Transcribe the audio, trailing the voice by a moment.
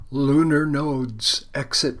Lunar nodes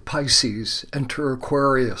exit Pisces, enter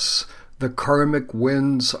Aquarius. The karmic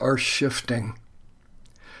winds are shifting.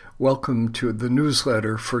 Welcome to the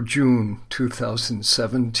newsletter for June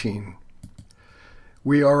 2017.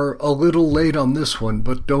 We are a little late on this one,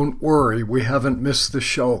 but don't worry, we haven't missed the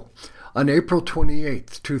show. On April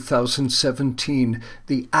 28, 2017,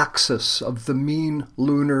 the axis of the mean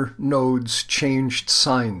lunar nodes changed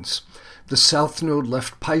signs. The south node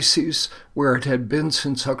left Pisces, where it had been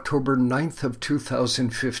since October 9th of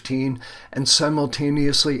 2015, and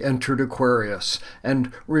simultaneously entered Aquarius.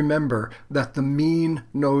 And remember that the mean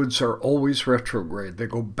nodes are always retrograde. They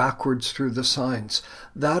go backwards through the signs.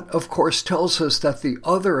 That, of course, tells us that the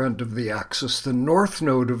other end of the axis, the north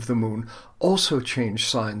node of the moon, also changed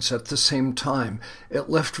signs at the same time. It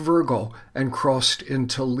left Virgo and crossed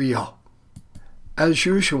into Leo. As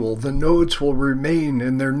usual, the nodes will remain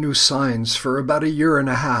in their new signs for about a year and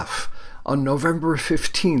a half. On November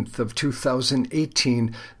 15th of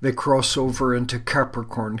 2018, they cross over into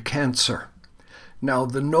Capricorn, Cancer. Now,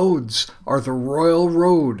 the nodes are the royal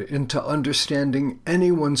road into understanding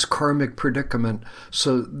anyone's karmic predicament,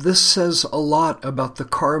 so this says a lot about the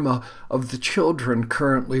karma of the children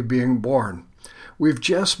currently being born. We've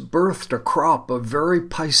just birthed a crop of very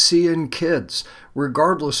Piscean kids,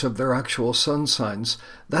 regardless of their actual sun signs.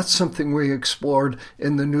 That's something we explored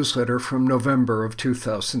in the newsletter from November of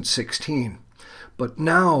 2016. But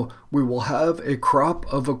now we will have a crop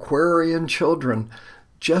of Aquarian children.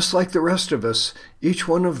 Just like the rest of us, each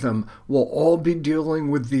one of them will all be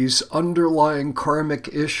dealing with these underlying karmic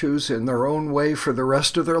issues in their own way for the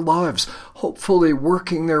rest of their lives, hopefully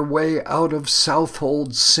working their way out of Southhold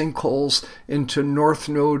sinkholes into North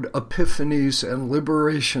Node epiphanies and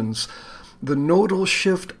liberations. The nodal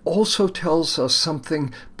shift also tells us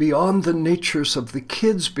something beyond the natures of the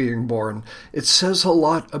kids being born. It says a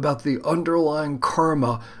lot about the underlying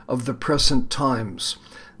karma of the present times.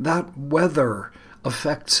 That weather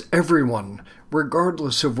affects everyone,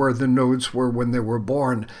 regardless of where the nodes were when they were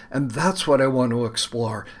born, and that's what I want to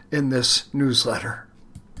explore in this newsletter.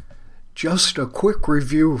 Just a quick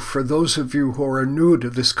review for those of you who are new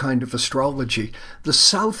to this kind of astrology. The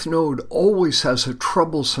South Node always has a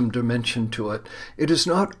troublesome dimension to it. It is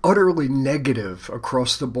not utterly negative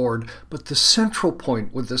across the board, but the central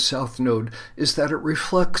point with the South Node is that it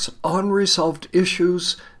reflects unresolved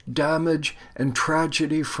issues, damage, and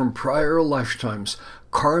tragedy from prior lifetimes,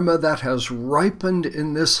 karma that has ripened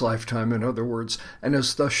in this lifetime, in other words, and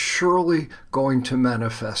is thus surely going to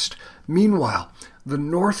manifest. Meanwhile, the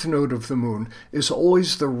north node of the moon is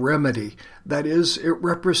always the remedy. That is, it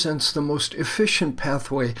represents the most efficient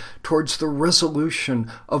pathway towards the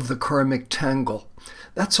resolution of the karmic tangle.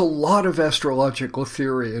 That's a lot of astrological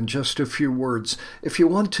theory in just a few words. If you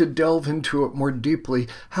want to delve into it more deeply,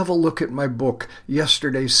 have a look at my book,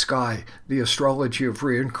 Yesterday's Sky, The Astrology of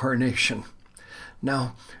Reincarnation.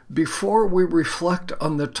 Now, before we reflect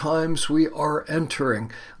on the times we are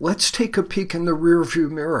entering, let's take a peek in the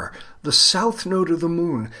rearview mirror. The south node of the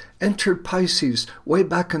moon entered Pisces way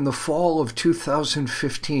back in the fall of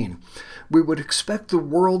 2015. We would expect the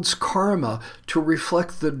world's karma to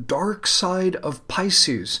reflect the dark side of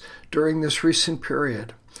Pisces during this recent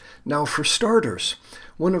period. Now, for starters,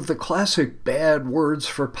 one of the classic bad words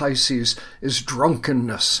for Pisces is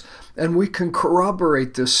drunkenness, and we can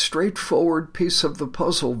corroborate this straightforward piece of the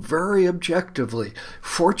puzzle very objectively.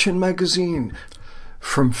 Fortune magazine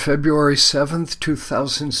from February 7th,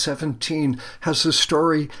 2017, has a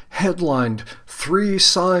story headlined, "3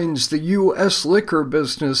 Signs the U.S. Liquor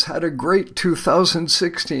Business Had a Great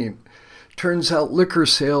 2016. Turns out liquor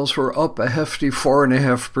sales were up a hefty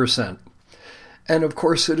 4.5%. And of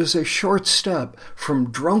course, it is a short step from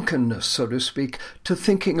drunkenness, so to speak, to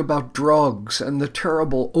thinking about drugs and the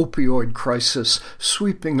terrible opioid crisis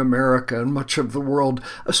sweeping America and much of the world,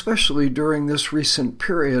 especially during this recent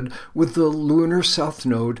period with the lunar south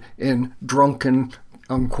node in drunken,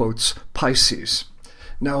 unquotes, Pisces.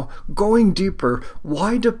 Now, going deeper,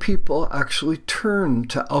 why do people actually turn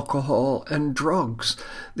to alcohol and drugs?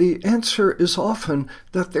 The answer is often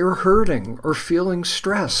that they're hurting or feeling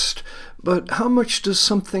stressed. But how much does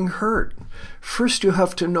something hurt? First, you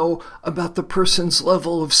have to know about the person's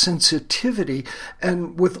level of sensitivity,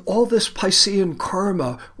 and with all this Piscean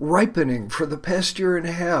karma ripening for the past year and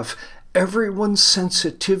a half, everyone's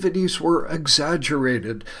sensitivities were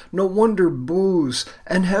exaggerated. No wonder booze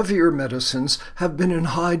and heavier medicines have been in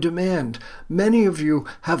high demand. Many of you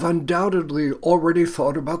have undoubtedly already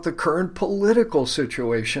thought about the current political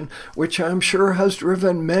situation, which I'm sure has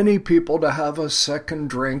driven many people to have a second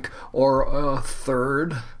drink or a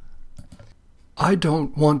third. I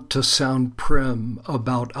don't want to sound prim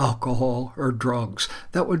about alcohol or drugs.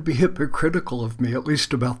 That would be hypocritical of me, at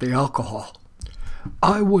least about the alcohol.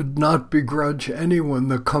 I would not begrudge anyone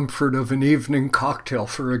the comfort of an evening cocktail,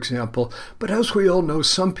 for example, but as we all know,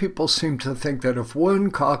 some people seem to think that if one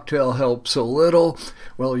cocktail helps a little,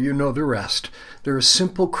 well, you know the rest. There is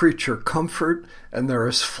simple creature comfort, and there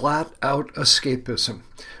is flat-out escapism.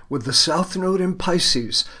 With the South Node in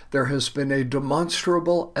Pisces, there has been a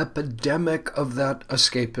demonstrable epidemic of that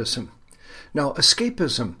escapism. Now,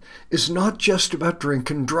 escapism is not just about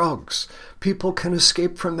drinking drugs. People can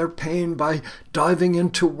escape from their pain by diving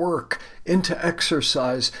into work, into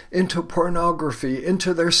exercise, into pornography,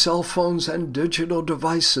 into their cell phones and digital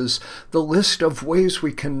devices. The list of ways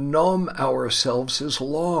we can numb ourselves is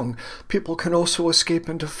long. People can also escape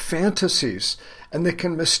into fantasies, and they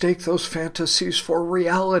can mistake those fantasies for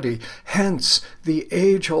reality. Hence, the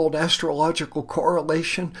age-old astrological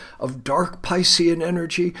correlation of dark Piscean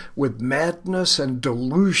energy with madness and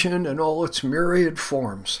delusion in all its myriad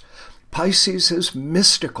forms. Pisces is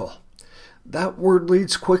mystical. That word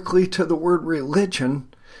leads quickly to the word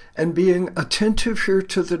religion, and being attentive here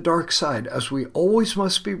to the dark side, as we always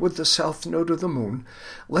must be with the South Node of the Moon,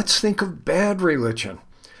 let's think of bad religion.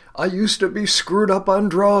 I used to be screwed up on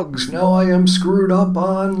drugs. Now I am screwed up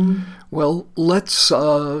on... Well, let's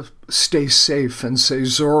stay safe and say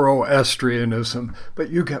Zoroastrianism, but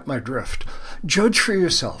you get my drift. Judge for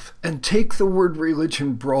yourself and take the word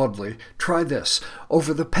religion broadly. Try this.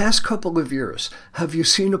 Over the past couple of years, have you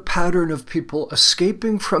seen a pattern of people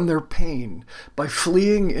escaping from their pain by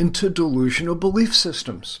fleeing into delusional belief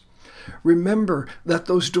systems? Remember that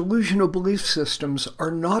those delusional belief systems are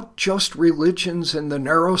not just religions in the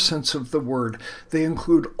narrow sense of the word. They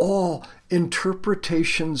include all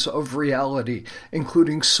interpretations of reality,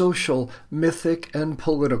 including social, mythic, and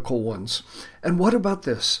political ones. And what about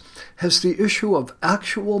this? Has the issue of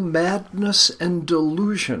actual madness and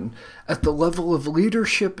delusion at the level of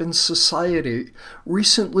leadership in society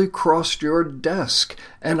recently crossed your desk?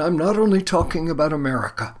 And I'm not only talking about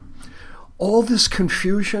America. All this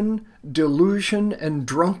confusion, delusion, and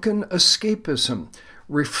drunken escapism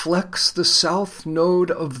reflects the South Node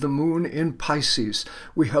of the Moon in Pisces.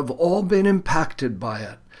 We have all been impacted by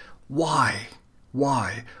it. Why?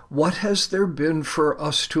 Why? What has there been for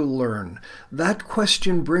us to learn? That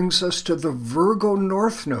question brings us to the Virgo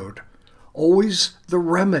North Node, always the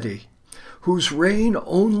remedy, whose reign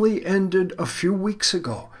only ended a few weeks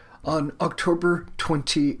ago on October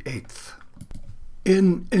 28th.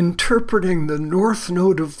 In interpreting the North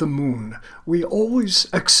Node of the Moon, we always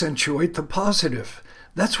accentuate the positive.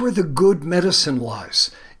 That's where the good medicine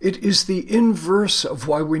lies. It is the inverse of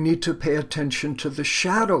why we need to pay attention to the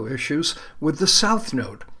shadow issues with the South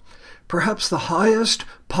Node. Perhaps the highest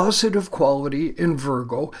positive quality in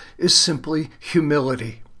Virgo is simply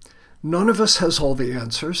humility. None of us has all the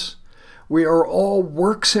answers. We are all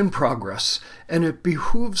works in progress, and it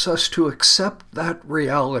behooves us to accept that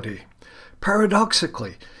reality.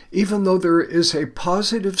 Paradoxically, even though there is a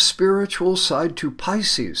positive spiritual side to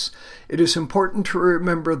Pisces, it is important to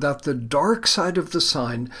remember that the dark side of the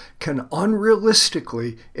sign can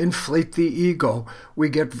unrealistically inflate the ego. We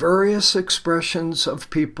get various expressions of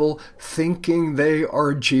people thinking they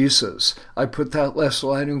are Jesus. I put that last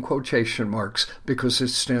line in quotation marks because it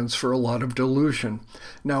stands for a lot of delusion.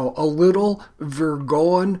 Now, a little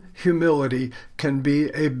Virgoan humility can be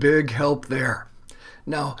a big help there.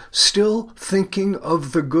 Now, still thinking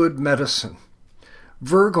of the good medicine.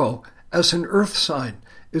 Virgo, as an earth sign,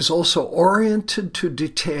 is also oriented to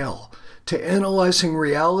detail, to analyzing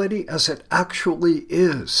reality as it actually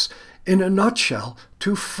is. In a nutshell,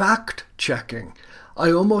 to fact-checking.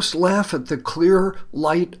 I almost laugh at the clear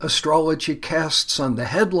light astrology casts on the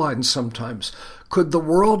headlines sometimes. Could the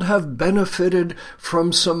world have benefited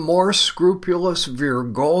from some more scrupulous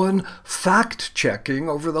Virgoan fact-checking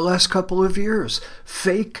over the last couple of years?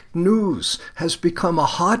 Fake news has become a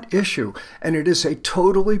hot issue, and it is a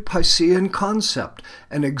totally Piscean concept,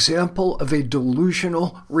 an example of a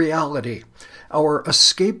delusional reality. Our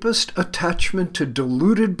escapist attachment to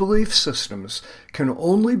deluded belief systems can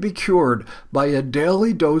only be cured by a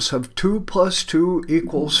daily dose of 2 +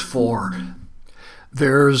 2 = 4.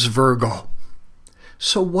 There's Virgo.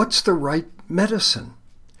 So what's the right medicine?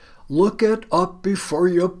 Look it up before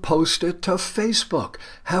you post it to Facebook.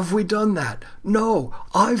 Have we done that? No,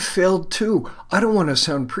 I've failed too. I don't want to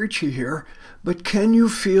sound preachy here, but can you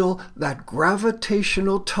feel that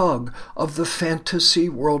gravitational tug of the fantasy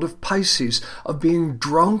world of Pisces, of being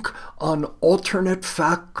drunk on alternate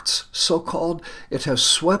facts, so-called? It has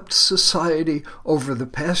swept society over the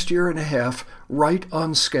past year and a half right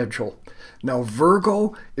on schedule. Now,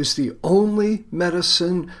 Virgo is the only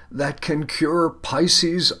medicine that can cure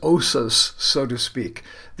Pisces osis, so to speak.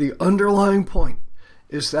 The underlying point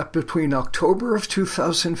is that between October of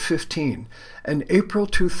 2015 and April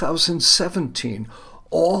 2017,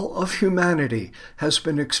 all of humanity has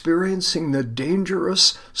been experiencing the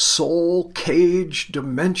dangerous soul cage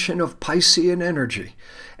dimension of Piscean energy,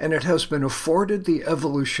 and it has been afforded the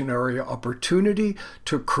evolutionary opportunity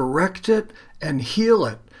to correct it and heal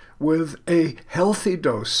it with a healthy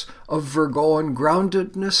dose of Virgoan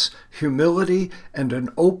groundedness, humility, and an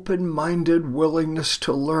open-minded willingness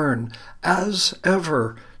to learn. As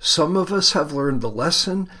ever, some of us have learned the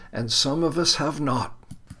lesson, and some of us have not.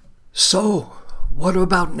 So, what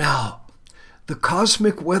about now? The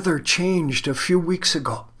cosmic weather changed a few weeks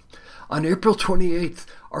ago. On April 28th,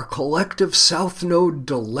 our collective South Node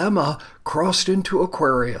dilemma crossed into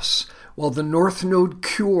Aquarius, while the North Node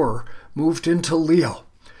cure moved into Leo.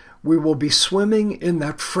 We will be swimming in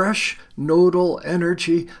that fresh nodal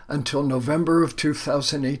energy until November of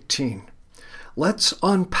 2018. Let's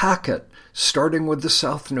unpack it, starting with the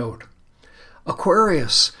South Node.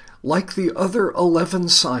 Aquarius, like the other 11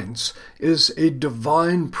 signs, is a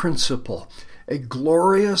divine principle, a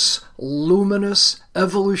glorious, luminous,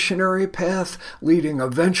 evolutionary path leading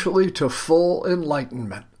eventually to full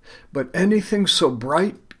enlightenment. But anything so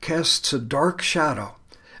bright casts a dark shadow,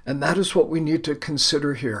 and that is what we need to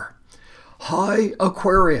consider here. High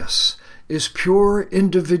Aquarius is pure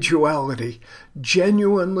individuality,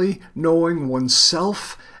 genuinely knowing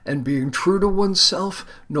oneself and being true to oneself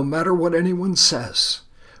no matter what anyone says.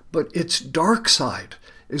 But its dark side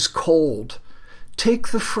is cold. Take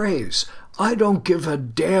the phrase, "I don't give a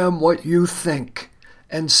damn what you think,"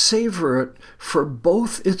 and savor it for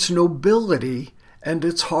both its nobility and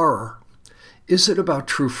its horror. Is it about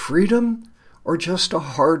true freedom or just a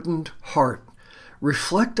hardened heart?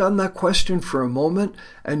 Reflect on that question for a moment,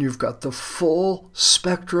 and you've got the full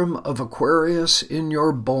spectrum of Aquarius in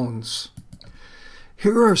your bones.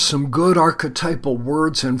 Here are some good archetypal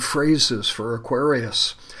words and phrases for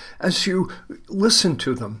Aquarius. As you listen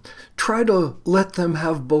to them, try to let them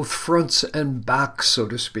have both fronts and backs, so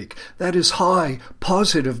to speak. That is, high,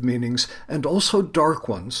 positive meanings, and also dark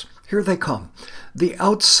ones. Here they come. The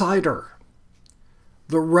outsider,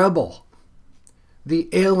 the rebel, the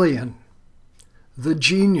alien, the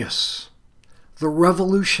genius, the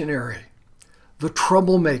revolutionary, the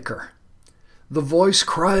troublemaker, the voice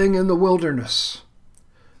crying in the wilderness,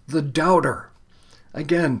 the doubter.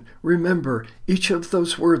 Again, remember, each of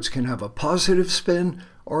those words can have a positive spin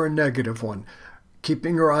or a negative one.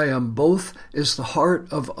 Keeping your eye on both is the heart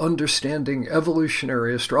of understanding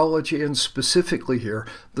evolutionary astrology, and specifically here,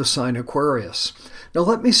 the sign Aquarius. Now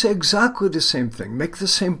let me say exactly the same thing, make the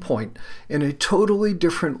same point in a totally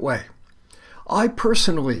different way. I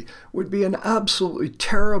personally would be an absolutely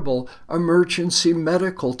terrible emergency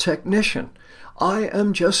medical technician. I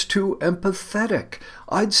am just too empathetic.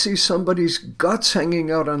 I'd see somebody's guts hanging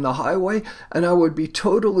out on the highway, and I would be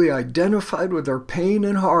totally identified with their pain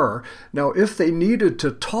and horror. Now, if they needed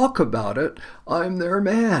to talk about it, I'm their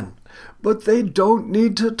man. But they don't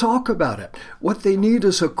need to talk about it. What they need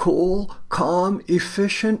is a cool, calm,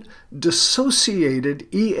 efficient, dissociated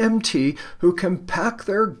EMT who can pack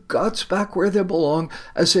their guts back where they belong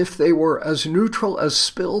as if they were as neutral as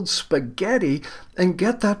spilled spaghetti and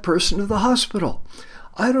get that person to the hospital.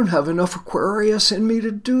 I don't have enough Aquarius in me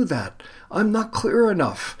to do that. I'm not clear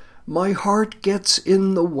enough. My heart gets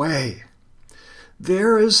in the way.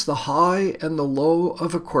 There is the high and the low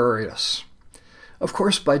of Aquarius. Of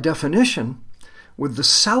course, by definition, with the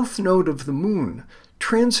south node of the moon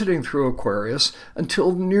transiting through Aquarius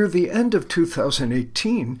until near the end of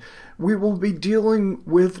 2018, we will be dealing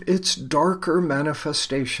with its darker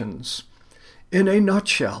manifestations. In a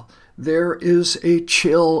nutshell, there is a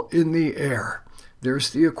chill in the air.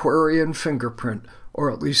 There's the Aquarian fingerprint,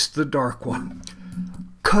 or at least the dark one.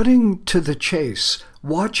 Cutting to the chase,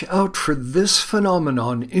 watch out for this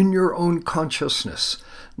phenomenon in your own consciousness.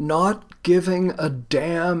 Not giving a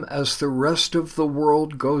damn as the rest of the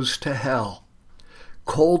world goes to hell.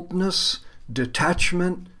 Coldness,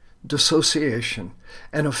 detachment, dissociation,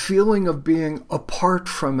 and a feeling of being apart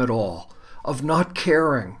from it all, of not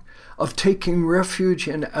caring, of taking refuge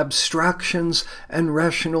in abstractions and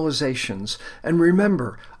rationalizations. And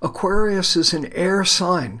remember, Aquarius is an air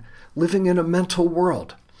sign living in a mental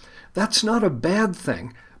world. That's not a bad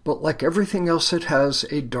thing, but like everything else, it has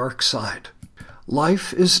a dark side.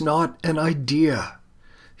 Life is not an idea.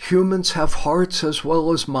 Humans have hearts as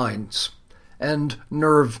well as minds, and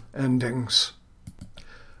nerve endings.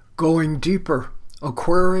 Going deeper,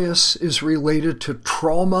 Aquarius is related to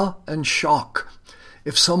trauma and shock.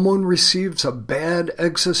 If someone receives a bad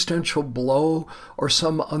existential blow or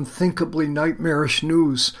some unthinkably nightmarish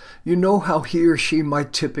news, you know how he or she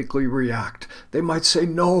might typically react. They might say,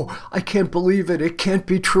 "No, I can't believe it. It can't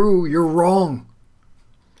be true. You're wrong."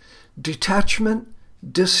 Detachment,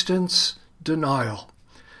 distance, denial.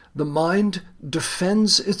 The mind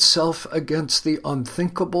defends itself against the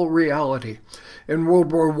unthinkable reality. In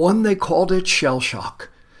World War I, they called it shell shock.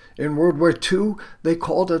 In World War II, they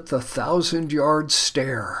called it the 1,000-yard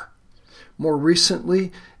stare. More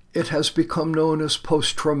recently, it has become known as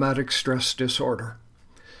post-traumatic stress disorder.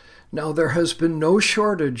 Now, there has been no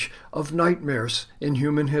shortage of nightmares in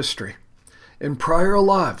human history. In prior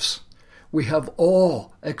lives, we have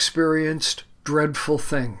all experienced dreadful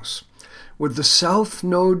things. With the South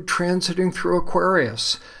Node transiting through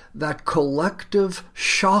Aquarius, that collective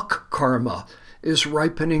shock karma is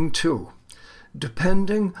ripening too.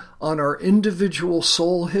 Depending on our individual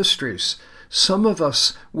soul histories, some of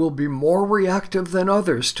us will be more reactive than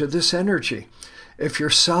others to this energy. If your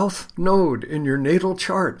South Node in your natal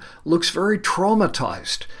chart looks very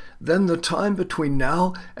traumatized, then the time between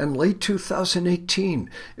now and late 2018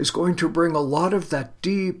 is going to bring a lot of that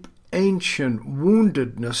deep, ancient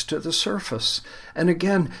woundedness to the surface. And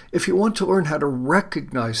again, if you want to learn how to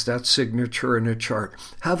recognize that signature in a chart,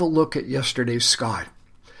 have a look at yesterday's sky.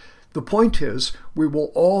 The point is, we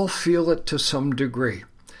will all feel it to some degree.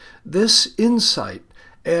 This insight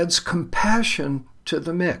adds compassion to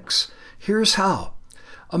the mix. Here's how.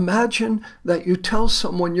 Imagine that you tell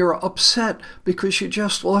someone you're upset because you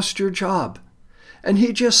just lost your job, and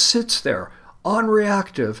he just sits there,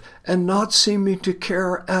 unreactive and not seeming to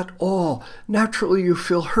care at all. Naturally, you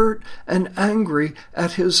feel hurt and angry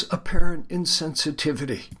at his apparent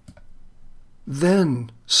insensitivity.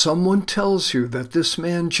 Then someone tells you that this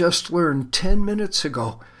man just learned 10 minutes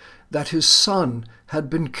ago that his son had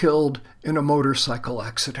been killed in a motorcycle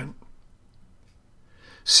accident.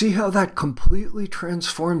 See how that completely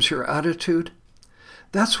transforms your attitude?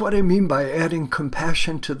 That's what I mean by adding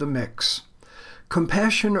compassion to the mix.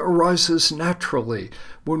 Compassion arises naturally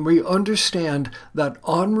when we understand that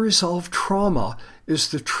unresolved trauma is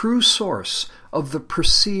the true source of the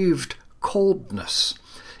perceived coldness.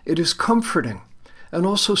 It is comforting and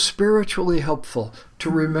also spiritually helpful to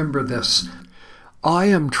remember this. I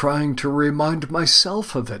am trying to remind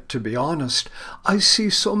myself of it, to be honest. I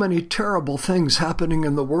see so many terrible things happening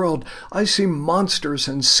in the world. I see monsters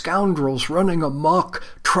and scoundrels running amok,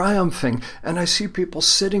 triumphing, and I see people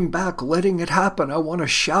sitting back, letting it happen. I want to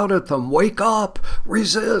shout at them, wake up,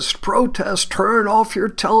 resist, protest, turn off your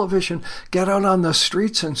television, get out on the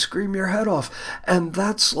streets and scream your head off. And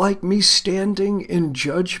that's like me standing in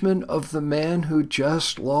judgment of the man who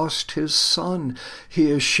just lost his son.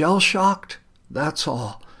 He is shell-shocked. That's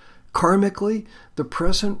all. Karmically, the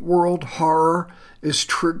present world horror is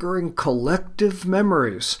triggering collective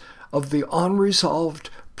memories of the unresolved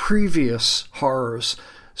previous horrors.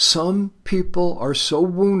 Some people are so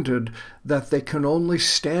wounded that they can only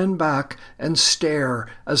stand back and stare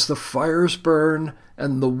as the fires burn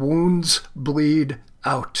and the wounds bleed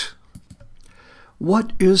out.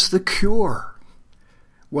 What is the cure?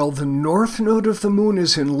 Well, the North Node of the Moon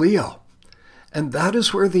is in Leo. And that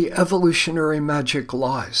is where the evolutionary magic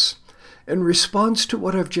lies. In response to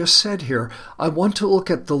what I've just said here, I want to look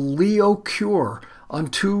at the Leo cure on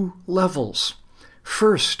two levels.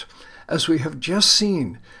 First, as we have just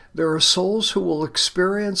seen, there are souls who will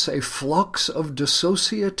experience a flux of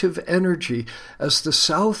dissociative energy as the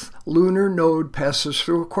South Lunar Node passes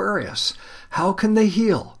through Aquarius. How can they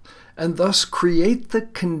heal? And thus create the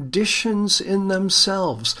conditions in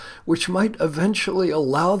themselves which might eventually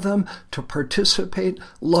allow them to participate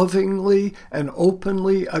lovingly and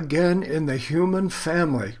openly again in the human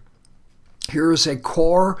family? Here is a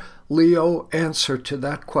core Leo answer to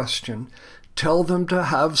that question. Tell them to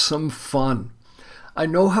have some fun. I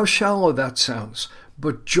know how shallow that sounds,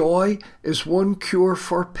 but joy is one cure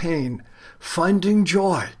for pain. Finding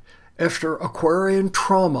joy after Aquarian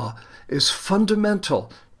trauma is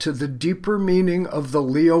fundamental to the deeper meaning of the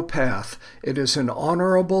Leo path. It is an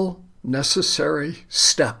honorable, necessary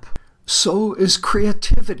step. So is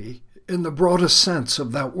creativity in the broadest sense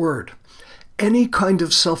of that word. Any kind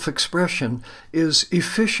of self-expression is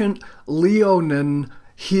efficient Leonine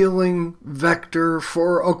healing vector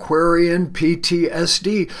for Aquarian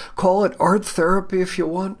PTSD. Call it art therapy if you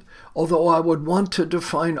want, although I would want to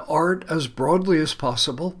define art as broadly as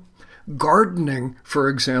possible. Gardening, for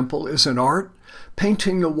example, is an art.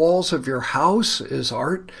 Painting the walls of your house is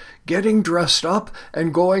art. Getting dressed up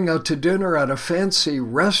and going out to dinner at a fancy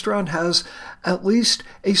restaurant has at least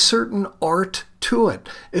a certain art to it.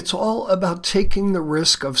 It's all about taking the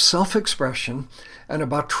risk of self-expression and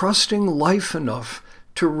about trusting life enough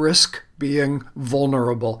to risk being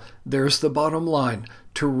vulnerable. There's the bottom line,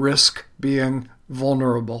 to risk being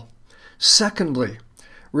vulnerable. Secondly,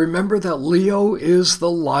 remember that Leo is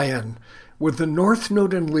the lion. With the North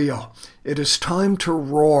Node in Leo, it is time to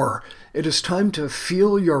roar. It is time to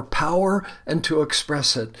feel your power and to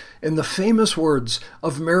express it. In the famous words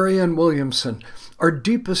of Marianne Williamson, our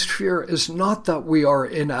deepest fear is not that we are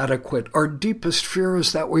inadequate. Our deepest fear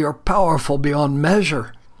is that we are powerful beyond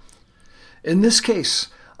measure. In this case,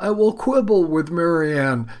 I will quibble with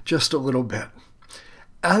Marianne just a little bit.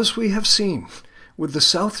 As we have seen, with the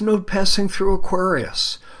South Node passing through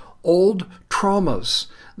Aquarius, old traumas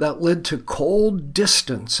that led to cold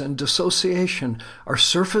distance and dissociation are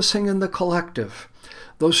surfacing in the collective.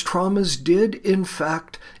 Those traumas did, in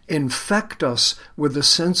fact, infect us with a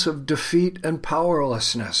sense of defeat and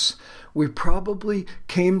powerlessness. We probably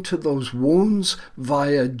came to those wounds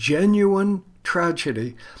via genuine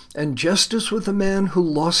tragedy, and just as with the man who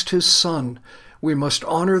lost his son, we must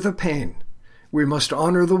honor the pain, we must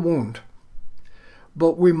honor the wound.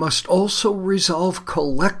 But we must also resolve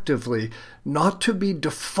collectively not to be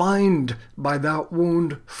defined by that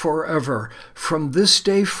wound forever. From this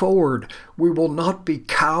day forward, we will not be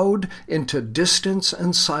cowed into distance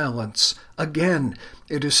and silence. Again,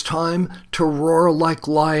 it is time to roar like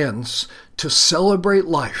lions, to celebrate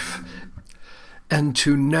life, and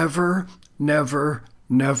to never, never,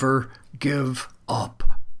 never give up.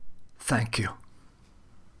 Thank you.